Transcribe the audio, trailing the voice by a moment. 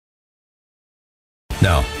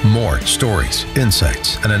Now, more stories,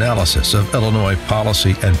 insights, and analysis of Illinois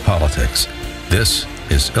policy and politics. This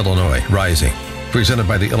is Illinois Rising, presented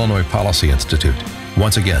by the Illinois Policy Institute.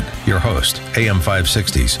 Once again, your host, AM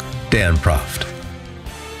 560's Dan Proft.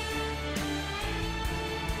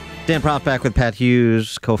 Dan Proft back with Pat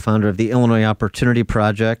Hughes, co-founder of the Illinois Opportunity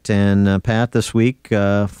Project. And Pat, this week,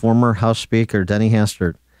 former House Speaker Denny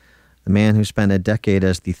Hastert, the man who spent a decade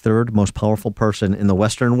as the third most powerful person in the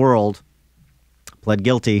Western world, pled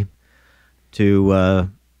guilty to,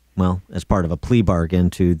 as part of a plea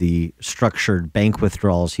bargain, to the structured bank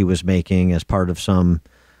withdrawals he was making as part of some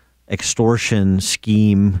extortion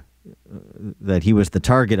scheme that he was the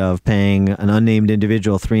target of, paying an unnamed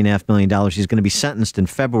individual $3.5 million. He's going to be sentenced in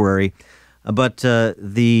February. But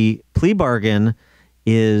the plea bargain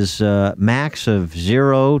is max of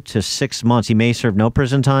 0 to 6 months. He may serve no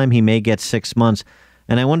prison time. He may get 6 months.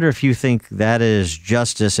 And I wonder if you think that is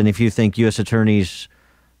justice, and if you think U.S. Attorney's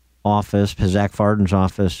office, Zach Farden's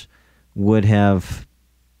office, would have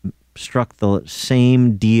struck the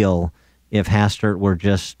same deal if Hastert were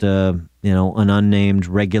just, an unnamed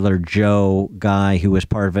regular Joe guy who was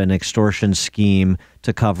part of an extortion scheme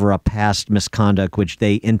to cover up past misconduct, which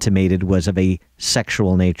they intimated was of a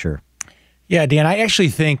sexual nature. Yeah, Dan, I actually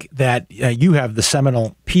think that you have the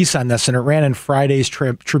seminal piece on this, and it ran in Friday's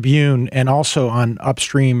Tribune and also on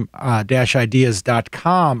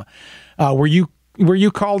upstream-ideas.com, where you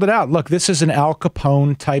called it out. Look, this is an Al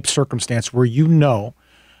Capone type circumstance where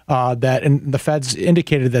that, and the feds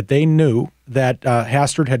indicated that they knew that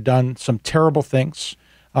Hastert had done some terrible things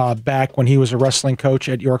back when he was a wrestling coach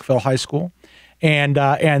at Yorkville High School. And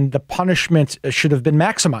the punishment should have been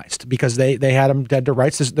maximized because they had him dead to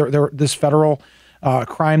rights. This federal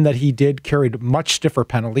crime that he did carried a much stiffer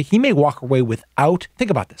penalty. He may walk away without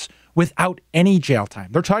any jail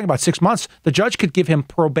time. They're talking about 6 months. The judge could give him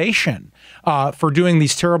probation for doing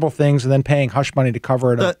these terrible things and then paying hush money to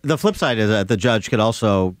cover it up. The flip side is that the judge could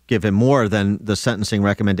also give him more than the sentencing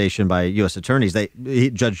recommendation by U.S. attorneys.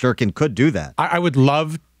 Judge Durkin could do that. I would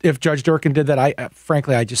love if Judge Durkin did that.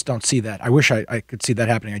 Frankly, I just don't see that. I wish I could see that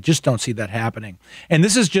happening. I just don't see that happening. And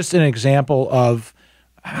this is just an example of,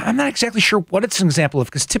 I'm not exactly sure what it's an example of,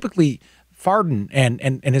 because typically Farden and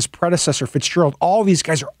his predecessor, Fitzgerald, all these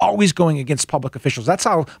guys are always going against public officials. That's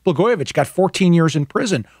how Blagojevich got 14 years in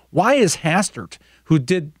prison. Why is Hastert, who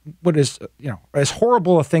did what is, as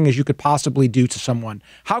horrible a thing as you could possibly do to someone,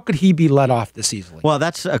 how could he be let off this easily? Well,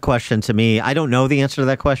 that's a question to me. I don't know the answer to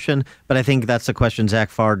that question, but I think that's the question Zach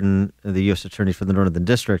Farden, the U.S. Attorney for the Northern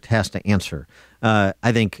District, has to answer. I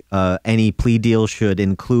think any plea deal should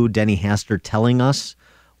include Denny Hastert telling us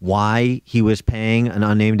why he was paying an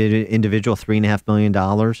unnamed individual $3.5 million.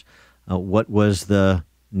 What was the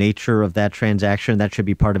nature of that transaction? That should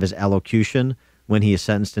be part of his allocution when he is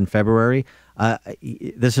sentenced in February.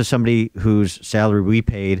 This is somebody whose salary we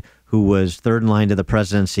paid, who was third in line to the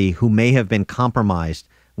presidency, who may have been compromised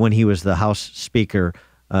when he was the House Speaker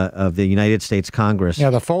of the United States Congress. Yeah,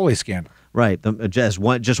 the Foley scandal. Right. Just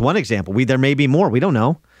one example. There may be more. We don't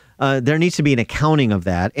know. There needs to be an accounting of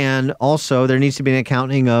that. And also there needs to be an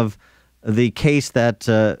accounting of the case that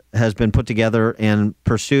has been put together and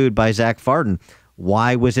pursued by Zach Farden.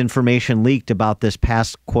 Why was information leaked about this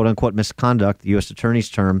past quote-unquote misconduct, the U.S. Attorney's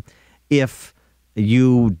term, if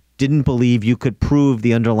you didn't believe you could prove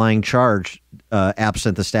the underlying charge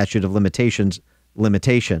absent the statute of limitation?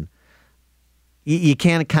 You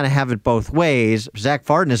can't kind of have it both ways. Zach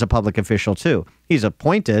Farden is a public official, too. He's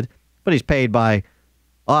appointed, but he's paid by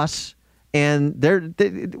us. And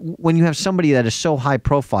when you have somebody that is so high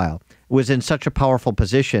profile, was in such a powerful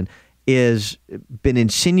position, is been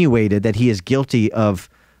insinuated that he is guilty of,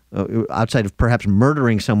 outside of perhaps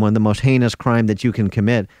murdering someone, the most heinous crime that you can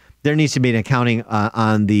commit, there needs to be an accounting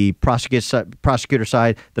on the prosecutor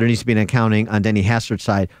side. There needs to be an accounting on Denny Hastert's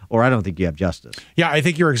side, or I don't think you have justice. Yeah, I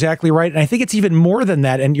think you're exactly right. And I think it's even more than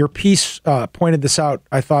that. And your piece pointed this out,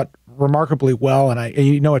 I thought, remarkably well. And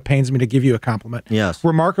it pains me to give you a compliment. Yes.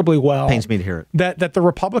 Remarkably well. Pains me to hear it. That the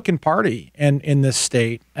Republican Party in this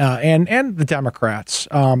state and the Democrats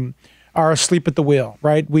are asleep at the wheel,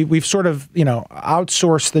 right? We've sort of,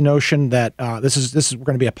 outsourced the notion that this is we're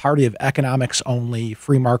going to be a party of economics only,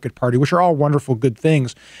 free market party, which are all wonderful, good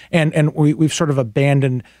things, and we've sort of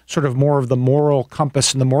abandoned sort of more of the moral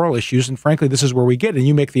compass and the moral issues, and frankly, this is where we get. And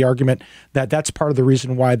you make the argument that that's part of the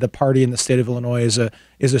reason why the party in the state of Illinois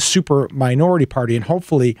is a super minority party, and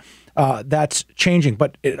hopefully that's changing.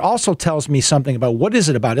 But it also tells me something about what is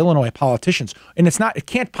it about Illinois politicians. And it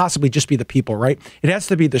can't possibly just be the people, right? It has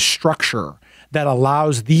to be the structure that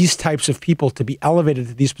allows these types of people to be elevated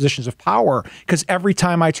to these positions of power. Because every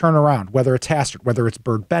time I turn around, whether it's Hastert, whether it's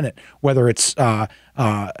Byrd Bennett, whether it's a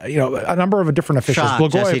number of different officials,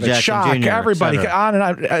 Blagojevich, Schock, Jr., everybody, on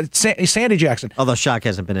and on, Sandy Jackson. Although Schock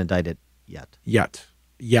hasn't been indicted yet.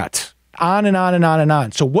 On and on and on and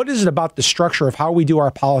on. So what is it about the structure of how we do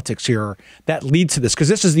our politics here that leads to this? Because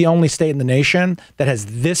this is the only state in the nation that has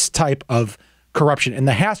this type of corruption. And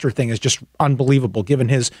the Hastert thing is just unbelievable,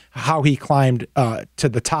 given how he climbed to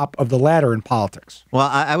the top of the ladder in politics. Well,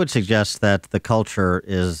 I would suggest that the culture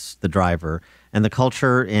is the driver. And the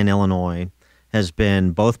culture in Illinois has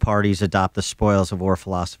been both parties adopt the spoils of war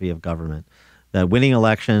philosophy of government. That winning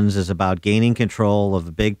elections is about gaining control of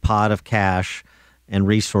a big pot of cash and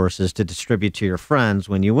resources to distribute to your friends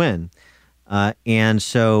when you win. And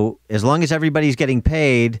so as long as everybody's getting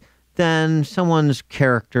paid, then someone's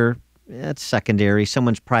character, that's secondary.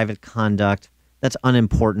 Someone's private conduct, that's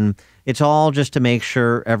unimportant. It's all just to make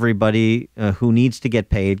sure everybody who needs to get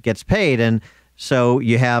paid gets paid. And so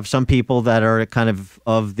you have some people that are kind of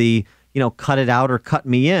the, cut it out or cut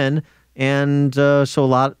me in. And so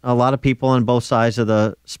a lot of people on both sides of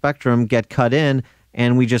the spectrum get cut in.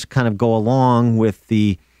 And we just kind of go along with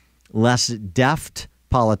the less deft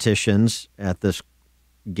politicians at this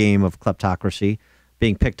game of kleptocracy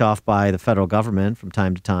being picked off by the federal government from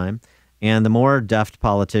time to time, and the more deft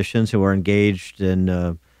politicians who are engaged in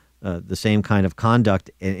the same kind of conduct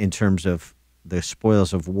in terms of the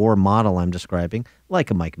spoils of war model I'm describing, like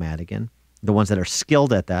a Mike Madigan, the ones that are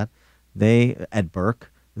skilled at that, Ed Burke,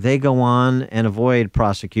 they go on and avoid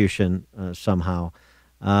prosecution somehow.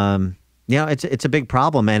 It's a big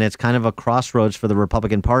problem, and it's kind of a crossroads for the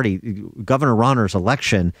Republican Party. Governor Rauner's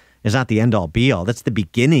election is not the end-all, be-all. That's the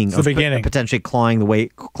beginning of potentially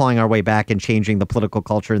clawing our way back and changing the political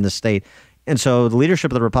culture in the state. And so the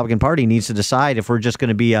leadership of the Republican Party needs to decide if we're just going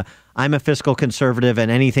to be I'm a fiscal conservative and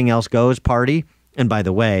anything else goes party. And by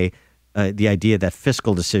the way, the idea that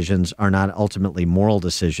fiscal decisions are not ultimately moral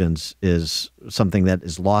decisions is something that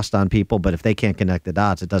is lost on people. But if they can't connect the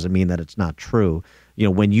dots, it doesn't mean that it's not true.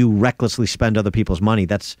 When you recklessly spend other people's money,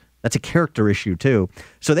 that's a character issue too.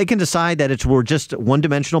 So they can decide that we're just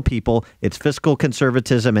one-dimensional people, it's fiscal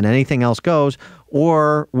conservatism and anything else goes,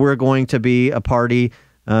 or we're going to be a party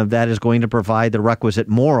that is going to provide the requisite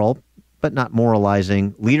moral, but not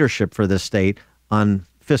moralizing leadership for this state on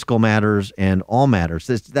fiscal matters and all matters.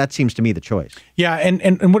 That seems to me the choice. Yeah,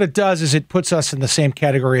 and what it does is it puts us in the same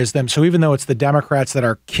category as them. So even though it's the Democrats that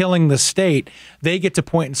are killing the state, they get to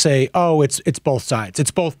point and say, oh, it's both sides.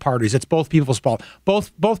 It's both parties. It's both people's fault.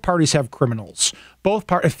 Both parties have criminals.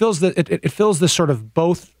 It fills this sort of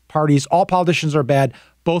both parties, all politicians are bad,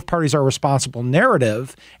 both parties are responsible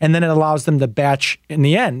narrative, and then it allows them to batch, in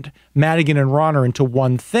the end, Madigan and Rauner into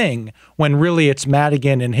one thing, when really it's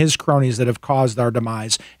Madigan and his cronies that have caused our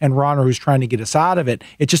demise, and Rauner who's trying to get us out of it.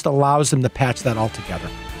 It just allows them to patch that all together.